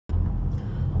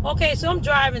Okay, so I'm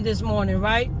driving this morning,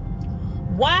 right?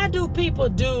 Why do people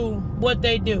do what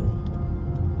they do?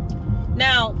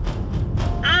 Now,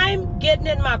 I'm getting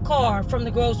in my car from the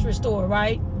grocery store,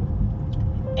 right?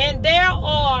 And there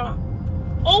are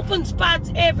open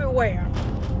spots everywhere.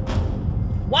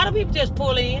 Why do people just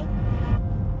pull in?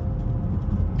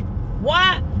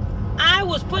 Why? I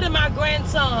was putting my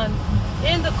grandson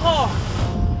in the car,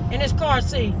 in his car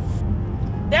seat.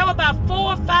 There were about 4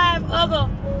 or 5 other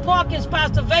parking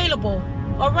spots available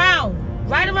around,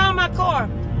 right around my car.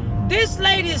 This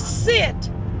lady sit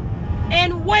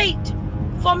and wait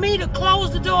for me to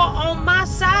close the door on my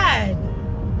side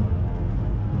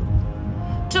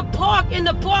to park in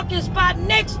the parking spot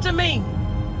next to me,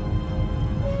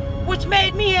 which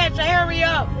made me have to hurry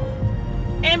up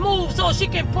and move so she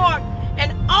can park.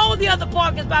 And all the other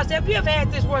parking spots, have you ever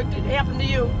had this work that happened to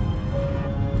you?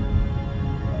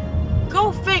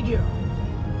 Go figure.